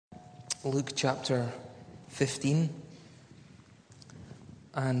Luke chapter 15,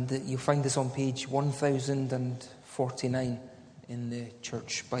 and you'll find this on page 1049 in the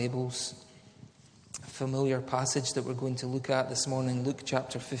church Bibles. A familiar passage that we're going to look at this morning, Luke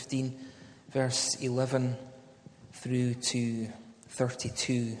chapter 15, verse 11 through to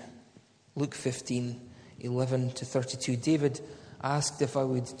 32. Luke 15, 11 to 32. David asked if I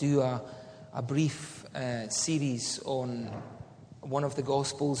would do a brief series on one of the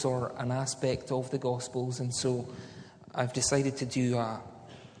Gospels or an aspect of the Gospels, and so I've decided to do a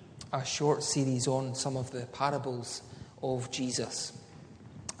short series on some of the parables of Jesus.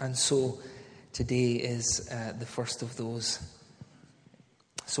 And so today is the first of those.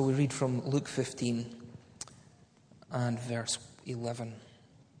 So we read from Luke 15 and verse 11.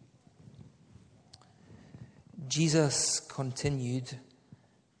 Jesus continued,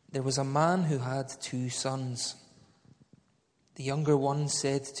 "There was a man who had 2 sons. The younger one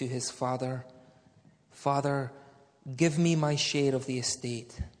said to his father, 'Father, give me my share of the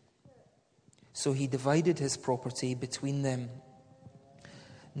estate.' So he divided his property between them.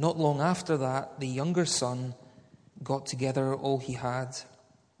 Not long after that, the younger son got together all he had,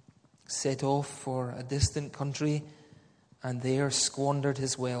 set off for a distant country, and there squandered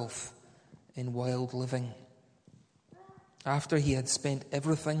his wealth in wild living. After he had spent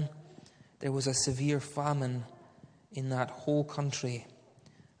everything, there was a severe famine in that whole country,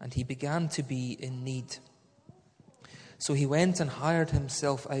 and he began to be in need. So he went and hired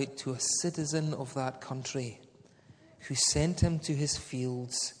himself out to a citizen of that country, who sent him to his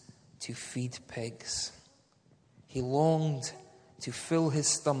fields to feed pigs. He longed to fill his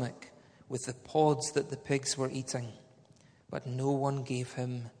stomach with the pods that the pigs were eating, but no one gave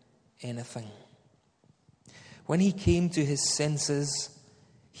him anything. When he came to his senses,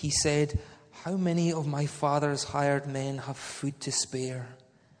 he said, 'How many of my father's hired men have food to spare,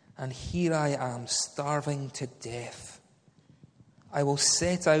 and here I am starving to death? I will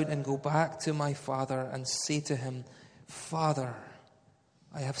set out and go back to my father and say to him, Father,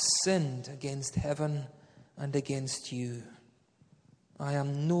 I have sinned against heaven and against you. I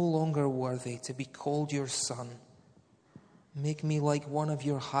am no longer worthy to be called your son. Make me like one of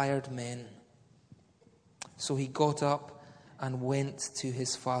your hired men.' So he got up and went to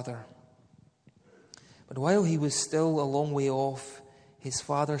his father. But while he was still a long way off, his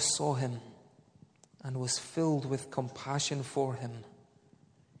father saw him and was filled with compassion for him.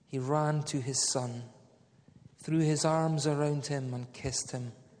 He ran to his son, threw his arms around him and kissed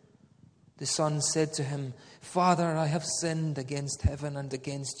him. The son said to him, 'Father, I have sinned against heaven and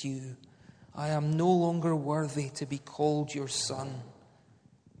against you. I am no longer worthy to be called your son.'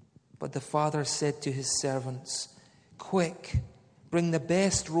 But the father said to his servants, 'Quick, bring the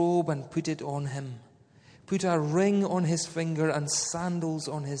best robe and put it on him. Put a ring on his finger and sandals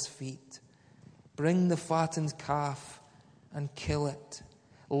on his feet. Bring the fattened calf and kill it.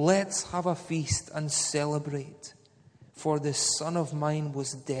 Let's have a feast and celebrate. For this son of mine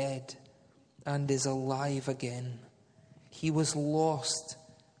was dead and is alive again. He was lost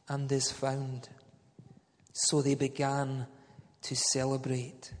and is found.' So they began to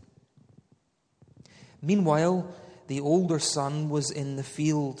celebrate. Meanwhile, the older son was in the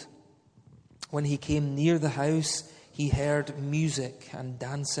field. When he came near the house, he heard music and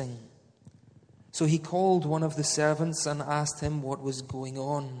dancing. So he called one of the servants and asked him what was going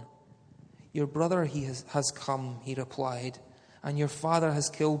on. 'Your brother has come,' he replied, 'and your father has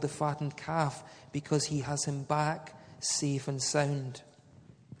killed the fattened calf because he has him back safe and sound.'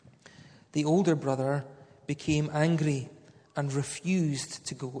 The older brother became angry and refused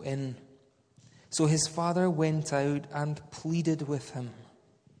to go in. So his father went out and pleaded with him.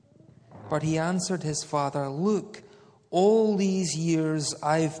 But he answered his father, 'Look, all these years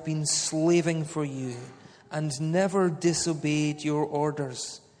I've been slaving for you and never disobeyed your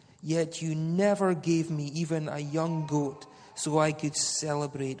orders. Yet you never gave me even a young goat so I could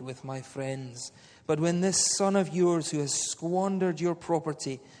celebrate with my friends. But when this son of yours who has squandered your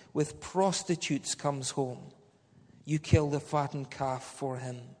property with prostitutes comes home, you kill the fattened calf for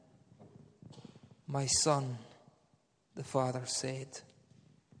him.' 'My son,' the father said,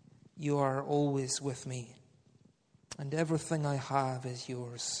 'you are always with me, and everything I have is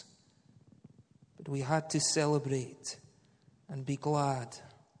yours. But we had to celebrate and be glad,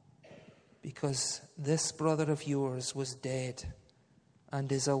 because this brother of yours was dead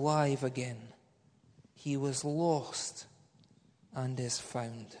and is alive again. He was lost and is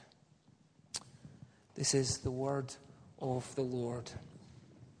found.'" This is the word of the Lord.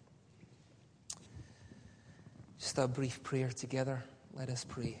 Just a brief prayer together. Let us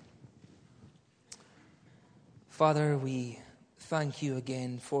pray. Father, we thank you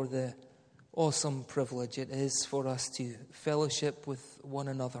again for the awesome privilege it is for us to fellowship with one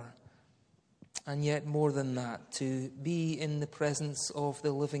another. And yet more than that, to be in the presence of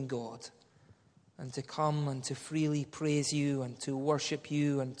the living God and to come and to freely praise you and to worship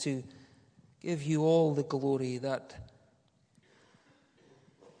you and to give you all the glory that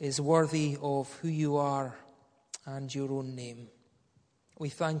is worthy of who you are and your own name. We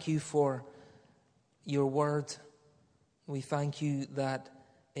thank you for your word. We thank you that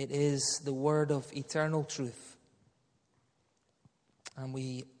it is the word of eternal truth. And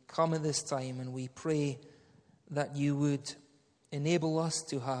we come at this time and we pray that you would enable us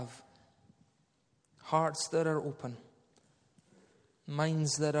to have hearts that are open,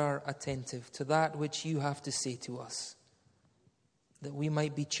 minds that are attentive to that which you have to say to us, that we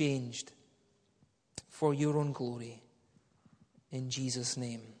might be changed for your own glory. In Jesus'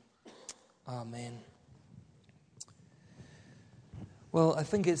 name, amen. Well, I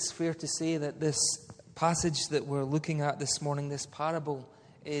think it's fair to say that this passage that we're looking at this morning, this parable,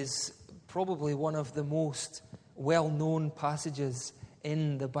 is probably one of the most well-known passages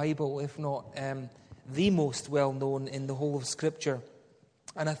in the Bible, if not the most well-known in the whole of Scripture.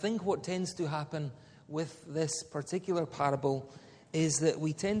 And I think what tends to happen with this particular parable is that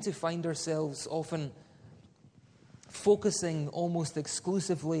we tend to find ourselves often focusing almost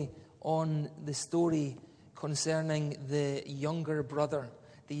exclusively on the story concerning the younger brother,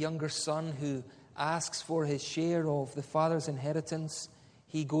 the younger son who asks for his share of the father's inheritance.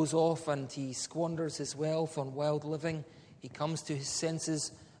 He goes off and he squanders his wealth on wild living. He comes to his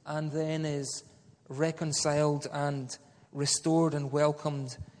senses and then is reconciled and restored and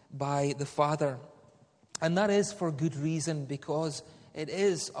welcomed by the father. And that is for good reason, because it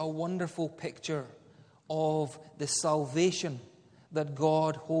is a wonderful picture of the salvation that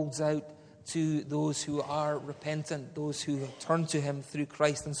God holds out to those who are repentant, those who turn to him through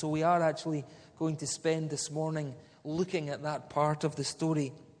Christ. And so we are actually going to spend this morning looking at that part of the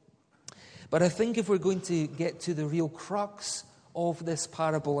story. But I think if we're going to get to the real crux of this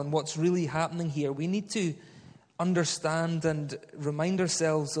parable and what's really happening here, we need to understand and remind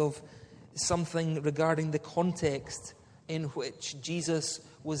ourselves of something regarding the context in which Jesus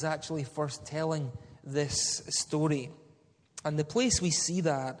was actually first telling this story. And the place we see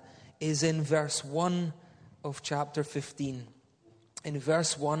that is in verse 1 of chapter 15. In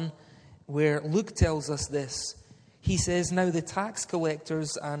verse 1, where Luke tells us this, he says, "Now the tax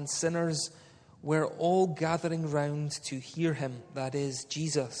collectors and sinners were all gathering round to hear him," that is,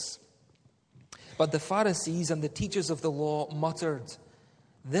 Jesus. "But the Pharisees and the teachers of the law muttered,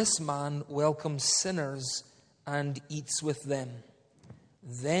 'This man welcomes sinners and eats with them.'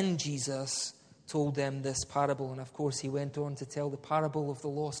 Then Jesus told them this parable." And of course, he went on to tell the parable of the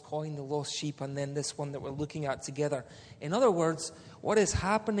lost coin, the lost sheep, and then this one that we're looking at together. In other words, what is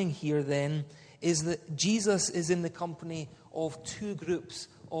happening here then is that Jesus is in the company of two groups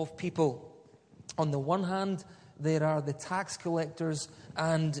of people. On the one hand, there are the tax collectors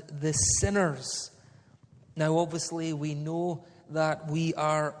and the sinners. Now, obviously, we know that we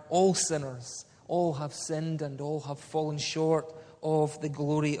are all sinners. All have sinned and all have fallen short of the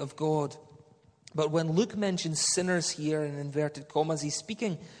glory of God. But when Luke mentions sinners here in inverted commas, he's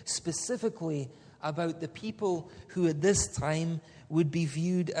speaking specifically about the people who at this time would be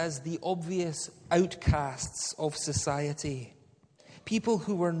viewed as the obvious outcasts of society. People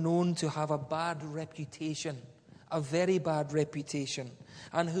who were known to have a bad reputation, a very bad reputation,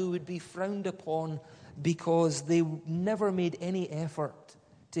 and who would be frowned upon because they never made any effort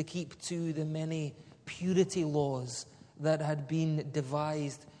to keep to the many purity laws that had been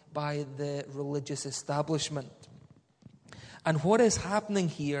devised by the religious establishment. And what is happening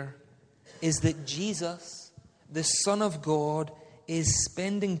here is that Jesus, the Son of God, is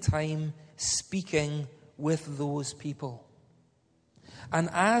spending time speaking with those people. And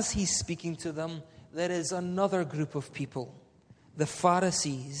as he's speaking to them, there is another group of people, the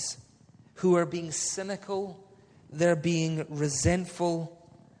Pharisees, who are being cynical, they're being resentful,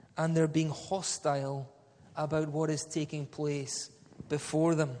 and they're being hostile about what is taking place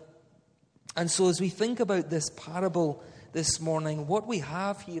before them. And so as we think about this parable this morning, what we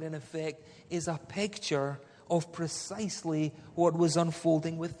have here in effect is a picture of precisely what was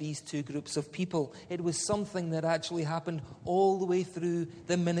unfolding with these two groups of people. It was something that actually happened all the way through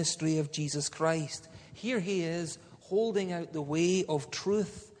the ministry of Jesus Christ. Here he is holding out the way of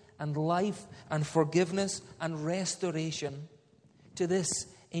truth and life and forgiveness and restoration to this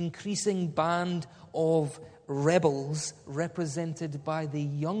increasing band of rebels represented by the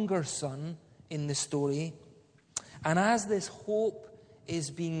younger son in the story. And as this hope is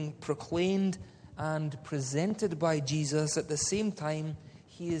being proclaimed and presented by Jesus, at the same time,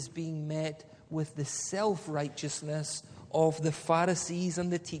 he is being met with the self-righteousness of the Pharisees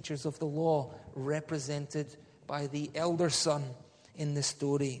and the teachers of the law, represented by the elder son in the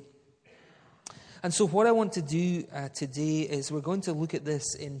story. And so what I want to do today is we're going to look at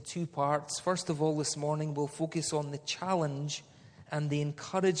this in two parts. First of all, this morning we'll focus on the challenge and the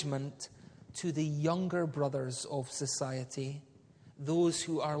encouragement to the younger brothers of society, those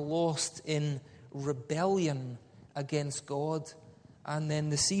who are lost in rebellion against God. And then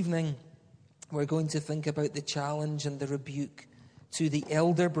this evening, we're going to think about the challenge and the rebuke to the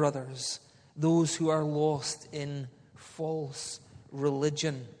elder brothers, those who are lost in false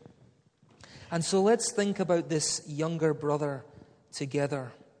religion. And so let's think about this younger brother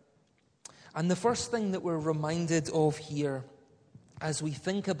together. And the first thing that we're reminded of here as we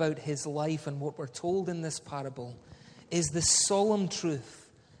think about his life and what we're told in this parable is the solemn truth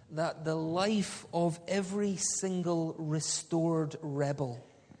that the life of every single restored rebel,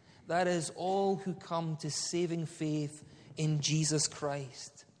 that is, all who come to saving faith in Jesus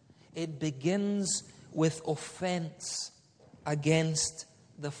Christ, it begins with offense against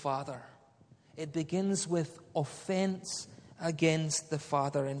the Father. It begins with offense against the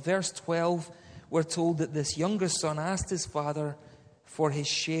Father. In verse 12, we're told that this younger son asked his father for his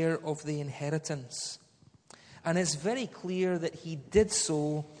share of the inheritance. And it's very clear that he did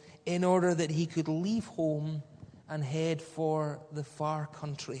so in order that he could leave home and head for the far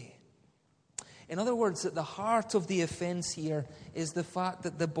country. In other words, at the heart of the offense here is the fact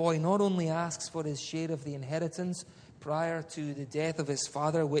that the boy not only asks for his share of the inheritance prior to the death of his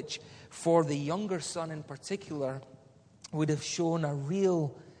father, which for the younger son in particular would have shown a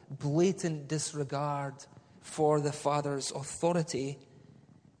real blatant disregard for the father's authority,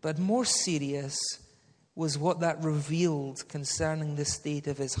 but more serious was what that revealed concerning the state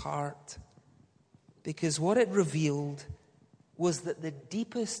of his heart. Because what it revealed was that the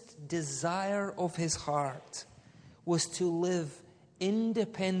deepest desire of his heart was to live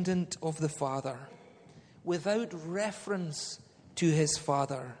independent of the Father, without reference to his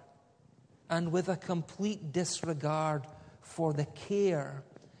Father, and with a complete disregard for the care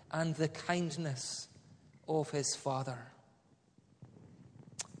and the kindness of his Father.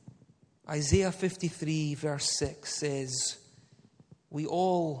 Isaiah 53 verse 6 says, "We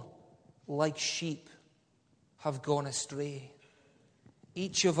all, like sheep, have gone astray.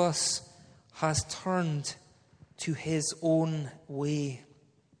 Each of us has turned to his own way."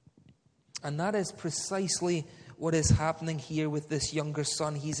 And that is precisely what is happening here with this younger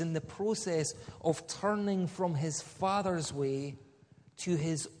son. He's in the process of turning from his father's way to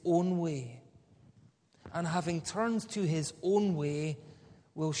his own way. And having turned to his own way,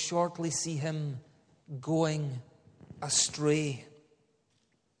 we'll shortly see him going astray.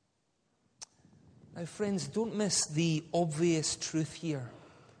 Now, friends, don't miss the obvious truth here,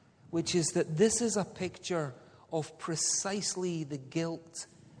 which is that this is a picture of precisely the guilt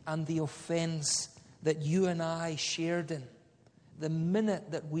and the offense that you and I shared in the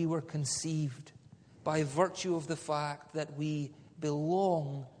minute that we were conceived, by virtue of the fact that we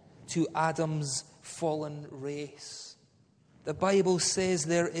belong to Adam's fallen race. The Bible says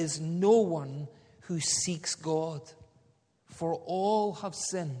there is no one who seeks God, for all have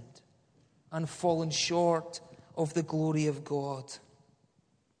sinned and fallen short of the glory of God.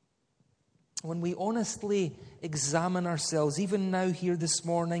 When we honestly examine ourselves, even now here this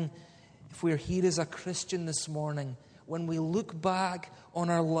morning, if we're here as a Christian this morning, when we look back on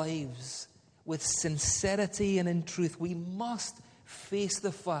our lives with sincerity and in truth, we must face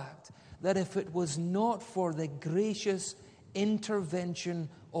the fact that if it was not for the gracious intervention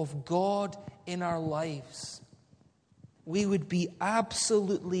of God in our lives, we would be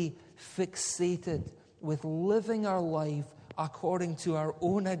absolutely fixated with living our life according to our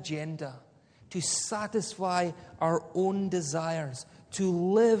own agenda, to satisfy our own desires, to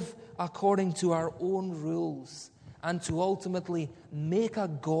live according to our own rules, and to ultimately make a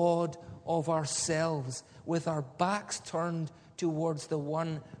god of ourselves with our backs turned towards the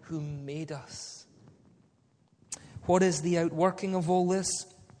one who made us. What is the outworking of all this?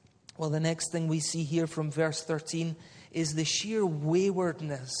 Well, the next thing we see here from verse 13 is the sheer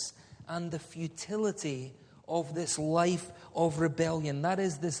waywardness and the futility of this life of rebellion. That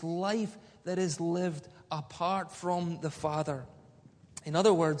is, this life that is lived apart from the Father. In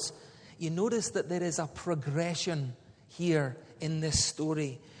other words, you notice that there is a progression here in this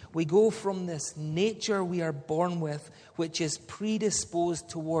story. We go from this nature we are born with, which is predisposed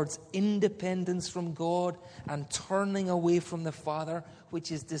towards independence from God and turning away from the Father,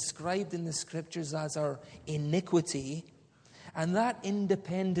 which is described in the Scriptures as our iniquity. And that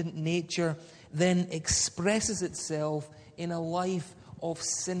independent nature then expresses itself in a life of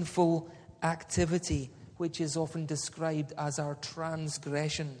sinful activity, which is often described as our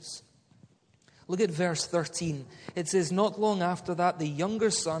transgressions. Look at verse 13. It says, "Not long after that, the younger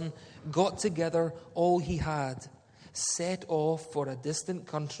son got together all he had, set off for a distant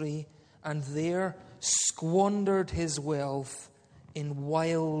country, and there squandered his wealth in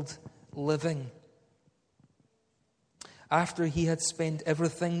wild living. After he had spent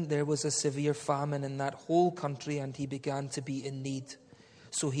everything, there was a severe famine in that whole country, and he began to be in need.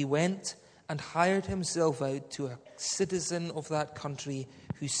 So he went and hired himself out to a citizen of that country,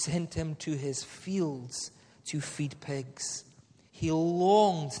 who sent him to his fields to feed pigs. He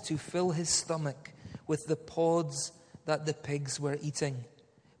longed to fill his stomach with the pods that the pigs were eating,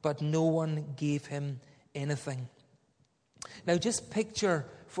 but no one gave him anything." Now just picture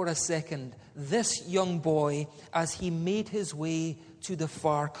for a second this young boy as he made his way to the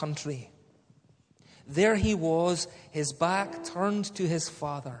far country. There he was, his back turned to his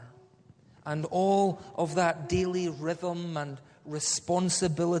father, and all of that daily rhythm and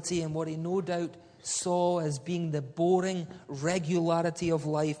responsibility and what he no doubt saw as being the boring regularity of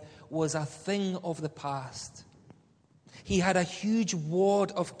life was a thing of the past. He had a huge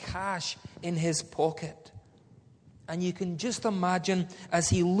wad of cash in his pocket. And you can just imagine as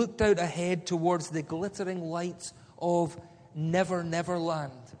he looked out ahead towards the glittering lights of Never Never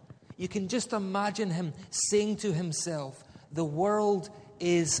Land, you can just imagine him saying to himself, "The world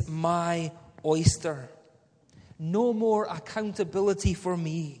is my oyster. No more accountability for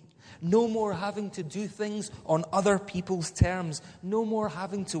me. No more having to do things on other people's terms. No more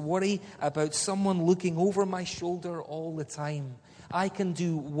having to worry about someone looking over my shoulder all the time. I can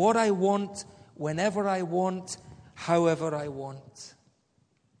do what I want, whenever I want, however I want."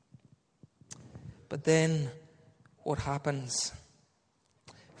 But then, what happens?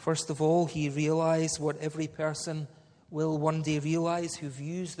 First of all, he realized what every person will one day realize who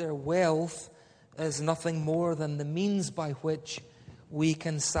views their wealth as nothing more than the means by which we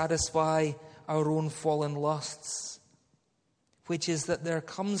can satisfy our own fallen lusts, which is that there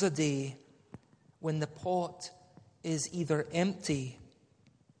comes a day when the pot is either empty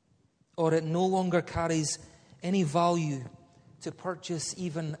or it no longer carries any value to purchase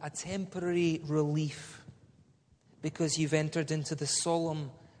even a temporary relief, because you've entered into the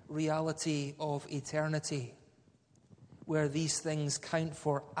solemn reality of eternity, where these things count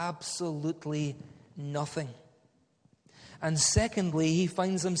for absolutely nothing. And secondly, he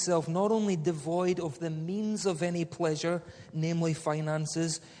finds himself not only devoid of the means of any pleasure, namely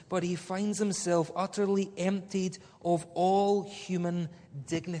finances, but he finds himself utterly emptied of all human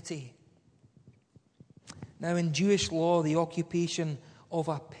dignity. Now, in Jewish law, the occupation of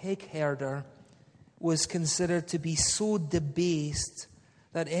a pig herder was considered to be so debased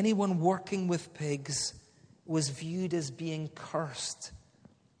that anyone working with pigs was viewed as being cursed.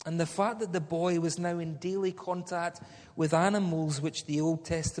 And the fact that the boy was now in daily contact with animals which the Old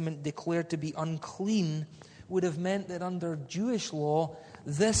Testament declared to be unclean would have meant that under Jewish law,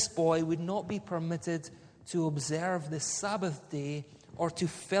 this boy would not be permitted to observe the Sabbath day or to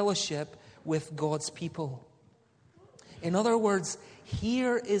fellowship with God's people. In other words,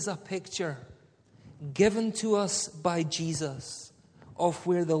 here is a picture given to us by Jesus of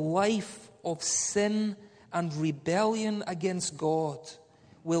where the life of sin and rebellion against God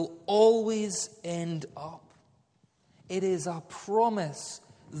will always end up. It is a promise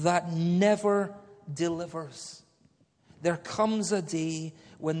that never delivers. There comes a day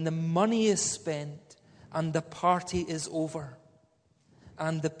when the money is spent and the party is over,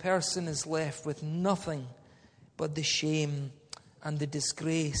 and the person is left with nothing but the shame and the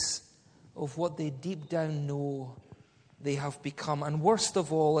disgrace of what they deep down know they have become. And worst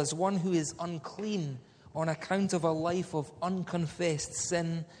of all, as one who is unclean on account of a life of unconfessed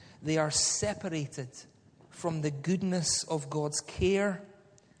sin, they are separated from the goodness of God's care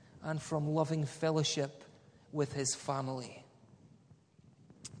and from loving fellowship with His family.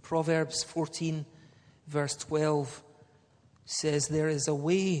 Proverbs 14, verse 12 says, "There is a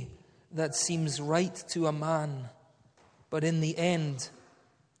way that seems right to a man, but in the end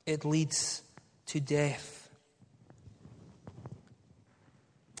it leads to death."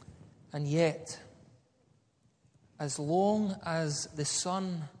 And yet, as long as the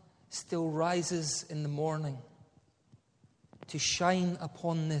sun still rises in the morning to shine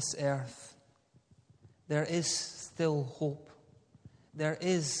upon this earth, there is still hope. There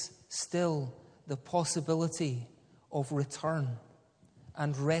is still the possibility of return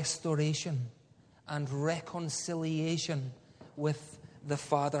and restoration and reconciliation with the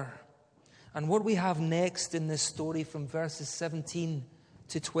Father. And what we have next in this story from verses 17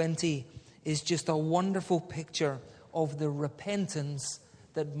 to 20 is just a wonderful picture of the repentance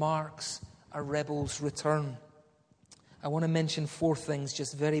that marks a rebel's return. I want to mention 4 things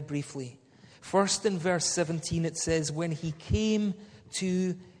just very briefly. First, in verse 17, it says, when he came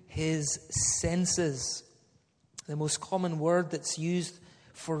to his senses. The most common word that's used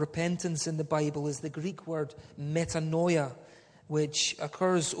for repentance in the Bible is the Greek word metanoia, which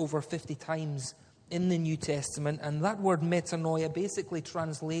occurs over 50 times in the New Testament. And that word metanoia basically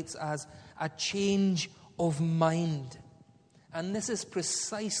translates as a change of mind. And this is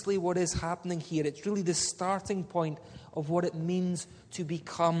precisely what is happening here. It's really the starting point of what it means to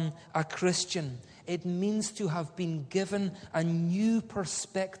become a Christian. It means to have been given a new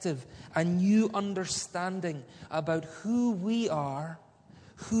perspective, a new understanding about who we are,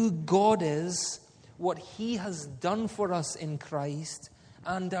 who God is, what He has done for us in Christ,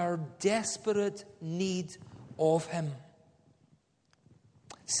 and our desperate need of Him.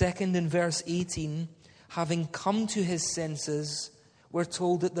 Second, in verse 18, having come to his senses, we're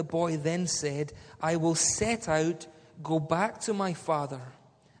told that the boy then said, I will set out, go back to my father,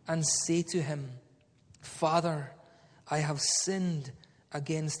 and say to him, Father, I have sinned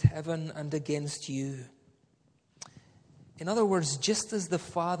against heaven and against you. In other words, just as the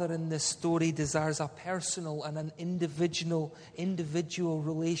father in this story desires a personal and an individual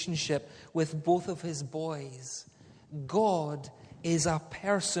relationship with both of his boys, God is a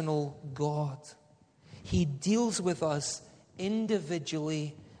personal God. He deals with us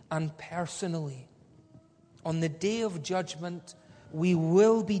individually and personally. On the day of judgment, we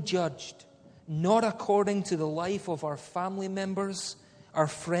will be judged, not according to the life of our family members, our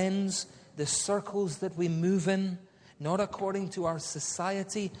friends, the circles that we move in, not according to our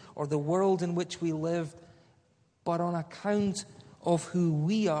society or the world in which we live, but on account of who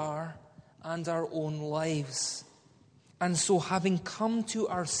we are and our own lives. And so, having come to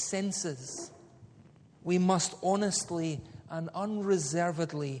our senses, we must honestly and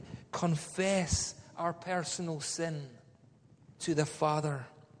unreservedly confess our personal sin to the Father.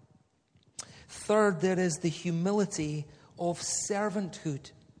 Third, there is the humility of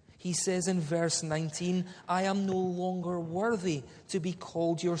servanthood. He says in verse 19, I am no longer worthy to be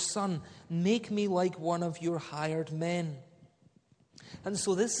called your son. Make me like one of your hired men. And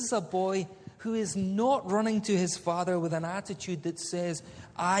so this is a boy who is not running to his father with an attitude that says,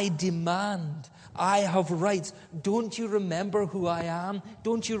 I demand, I have rights. Don't you remember who I am?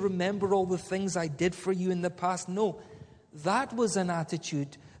 Don't you remember all the things I did for you in the past? No, that was an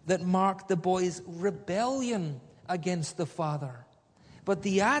attitude that marked the boy's rebellion against the father. But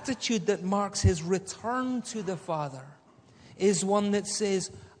the attitude that marks his return to the father is one that says,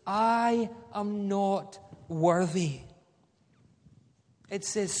 I am not worthy. It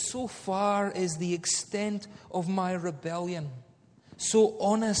says, so far is the extent of my rebellion. So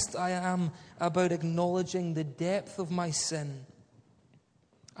honest I am about acknowledging the depth of my sin.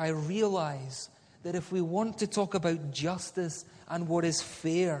 I realize that if we want to talk about justice and what is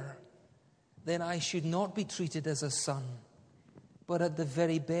fair, then I should not be treated as a son, but at the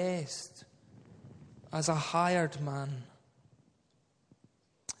very best, as a hired man.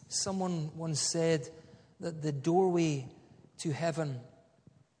 Someone once said that the doorway to heaven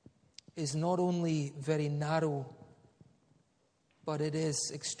is not only very narrow, but it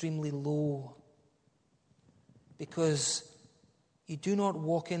is extremely low. Because you do not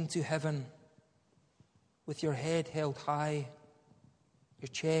walk into heaven with your head held high, your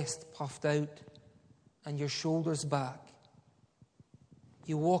chest puffed out, and your shoulders back.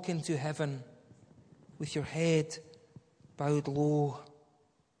 You walk into heaven with your head bowed low,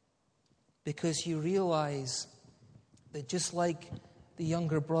 because you realize that just like the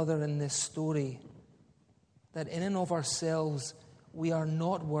younger brother in this story, that in and of ourselves we are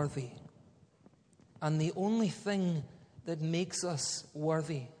not worthy. And the only thing that makes us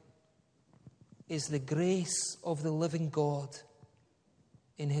worthy is the grace of the living God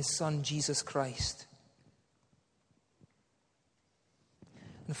in His Son, Jesus Christ.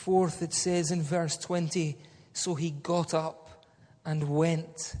 And fourth, it says in verse 20, so he got up and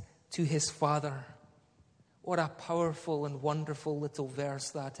went to his father. What a powerful and wonderful little verse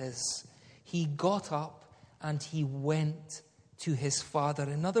that is. He got up and he went to his father.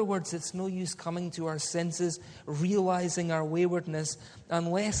 In other words, it's no use coming to our senses, realizing our waywardness,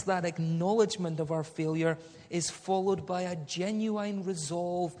 unless that acknowledgement of our failure is followed by a genuine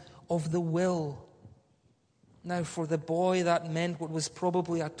resolve of the will. Now, for the boy, that meant what was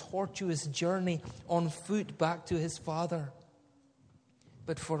probably a tortuous journey on foot back to his father.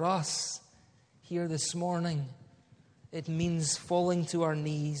 But for us, here this morning, it means falling to our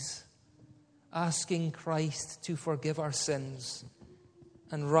knees, asking Christ to forgive our sins,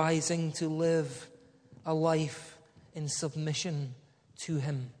 and rising to live a life in submission to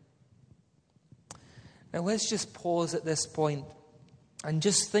him. Now let's just pause at this point and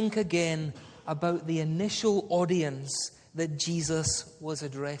just think again about the initial audience that Jesus was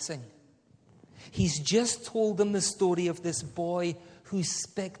addressing. He's just told them the story of this boy who's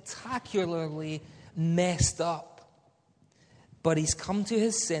spectacularly messed up. But he's come to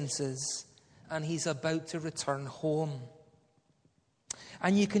his senses and he's about to return home.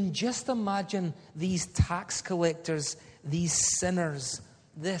 And you can just imagine these tax collectors, these sinners,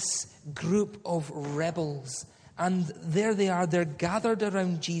 this group of rebels. And there they are, they're gathered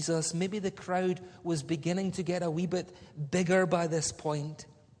around Jesus. Maybe the crowd was beginning to get a wee bit bigger by this point.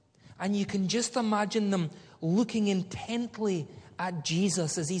 And you can just imagine them looking intently at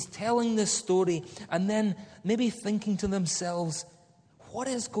Jesus as he's telling this story, and then maybe thinking to themselves, what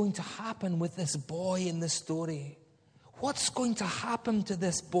is going to happen with this boy in the story? What's going to happen to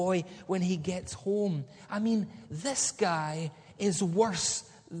this boy when he gets home? I mean, this guy is worse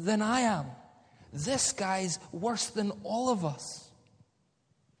than I am. This guy's worse than all of us.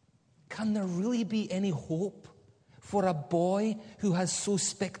 Can there really be any hope for a boy who has so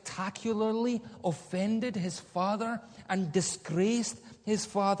spectacularly offended his father and disgraced his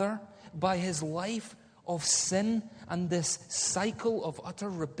father by his life of sin and this cycle of utter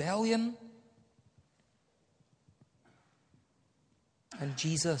rebellion? And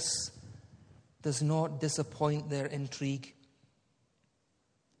Jesus does not disappoint their intrigue,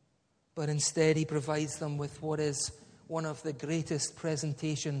 but instead he provides them with what is one of the greatest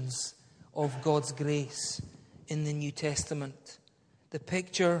presentations of God's grace in the New Testament. The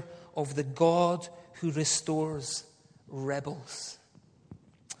picture of the God who restores rebels.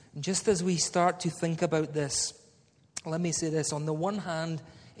 And just as we start to think about this, let me say this. On the one hand,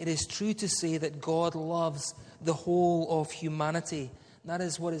 it is true to say that God loves the whole of humanity. That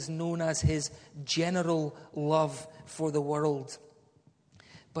is what is known as his general love for the world.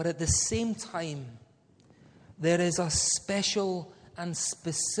 But at the same time, there is a special and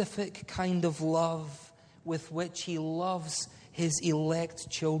specific kind of love with which he loves his elect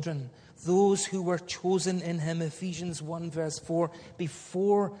children, those who were chosen in him, Ephesians 1 verse 4,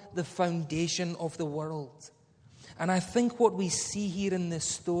 before the foundation of the world. And I think what we see here in this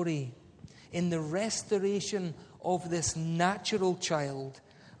story, in the restoration of this natural child,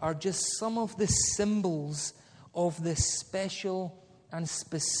 are just some of the symbols of the special and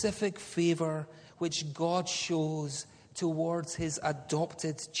specific favor which God shows towards his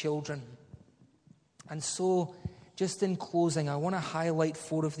adopted children. And so, just in closing, I want to highlight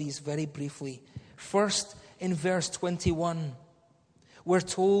 4 of these very briefly. First, in verse 21, we're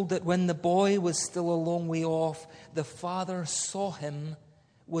told that when the boy was still a long way off, the father saw him,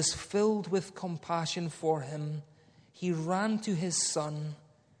 was filled with compassion for him. He ran to his son,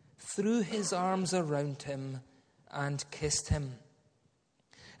 threw his arms around him, and kissed him.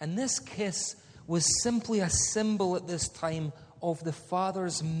 And this kiss was simply a symbol at this time of the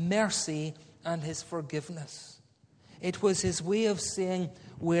father's mercy and his forgiveness. It was his way of saying,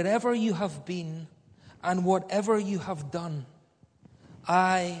 wherever you have been and whatever you have done,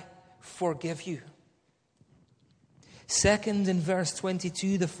 I forgive you. Second, in verse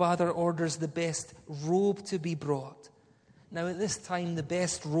 22, the father orders the best robe to be brought. Now, at this time, the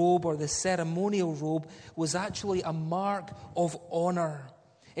best robe, or the ceremonial robe, was actually a mark of honor.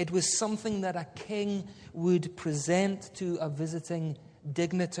 It was something that a king would present to a visiting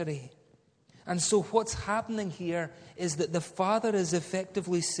dignitary. And so what's happening here is that the father is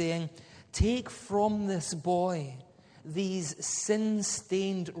effectively saying, take from this boy these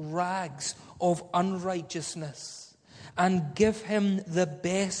sin-stained rags of unrighteousness and give him the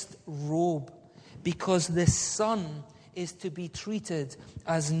best robe, because this son is to be treated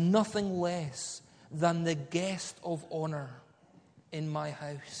as nothing less than the guest of honor in my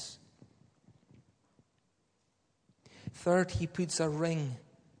house. Third, he puts a ring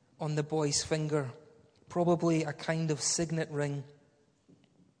on the boy's finger, probably a kind of signet ring.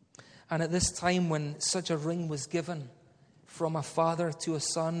 And at this time, when such a ring was given from a father to a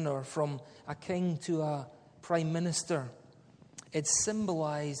son, or from a king to a prime minister, it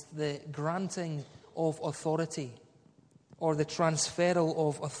symbolized the granting of authority, or the transferal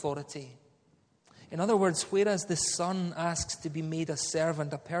of authority. In other words, whereas the son asks to be made a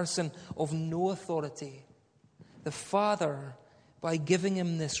servant, a person of no authority, the father, by giving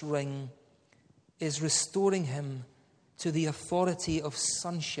him this ring, is restoring him to the authority of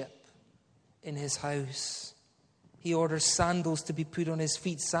sonship in his house. He orders sandals to be put on his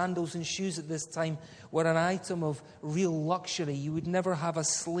feet. Sandals and shoes at this time were an item of real luxury. You would never have a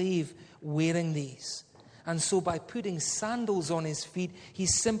slave wearing these. And so by putting sandals on his feet,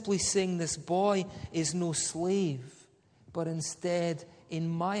 he's simply saying this boy is no slave. but instead in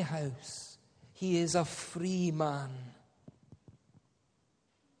my house he is a free man.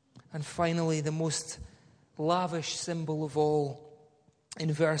 And finally, the most lavish symbol of all,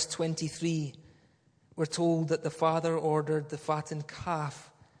 in verse 23, we're told that the father ordered the fattened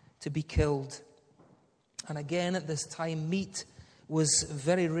calf to be killed. And again, at this time, meat was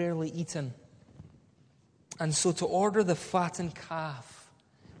very rarely eaten. And so to order the fattened calf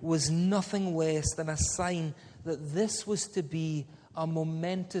was nothing less than a sign that this was to be a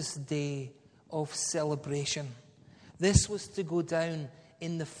momentous day of celebration. This was to go down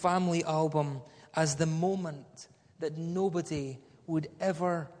in the family album as the moment that nobody would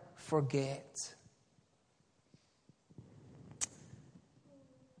ever forget.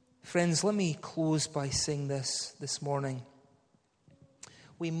 Friends, let me close by saying this morning.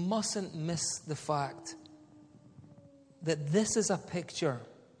 We mustn't miss the fact that this is a picture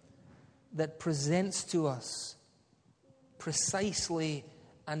that presents to us precisely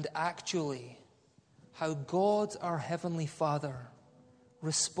and actually how God, our Heavenly Father,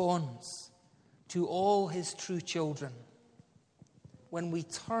 responds to all his true children when we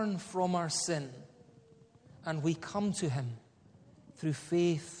turn from our sin and we come to him through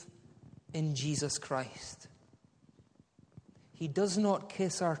faith in Jesus Christ. He does not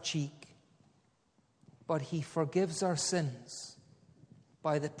kiss our cheek, but he forgives our sins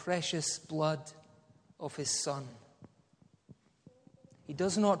by the precious blood of his Son. He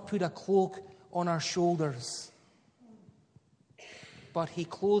does not put a cloak on our shoulders, but he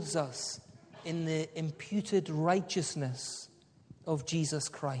clothes us in the imputed righteousness of Jesus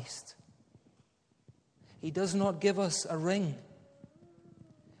Christ. He does not give us a ring,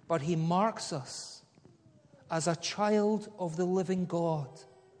 but he marks us as a child of the living God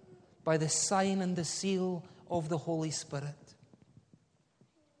by the sign and the seal of the Holy Spirit.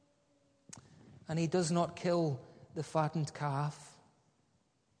 And he does not kill the fattened calf,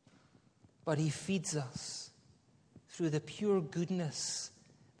 but he feeds us through the pure goodness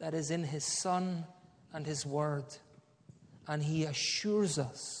that is in his Son and his Word. And he assures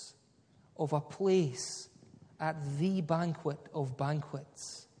us of a place at the banquet of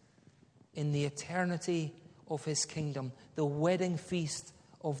banquets in the eternity of his kingdom, the wedding feast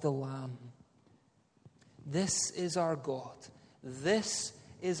of the Lamb. This is our God. This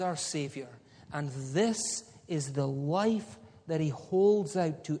is our Savior. And this is the life that he holds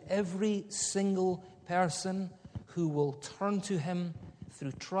out to every single person who will turn to him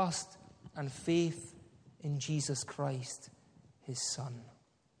through trust and faith in Jesus Christ, his Son.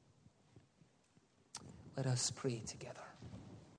 Let us pray together.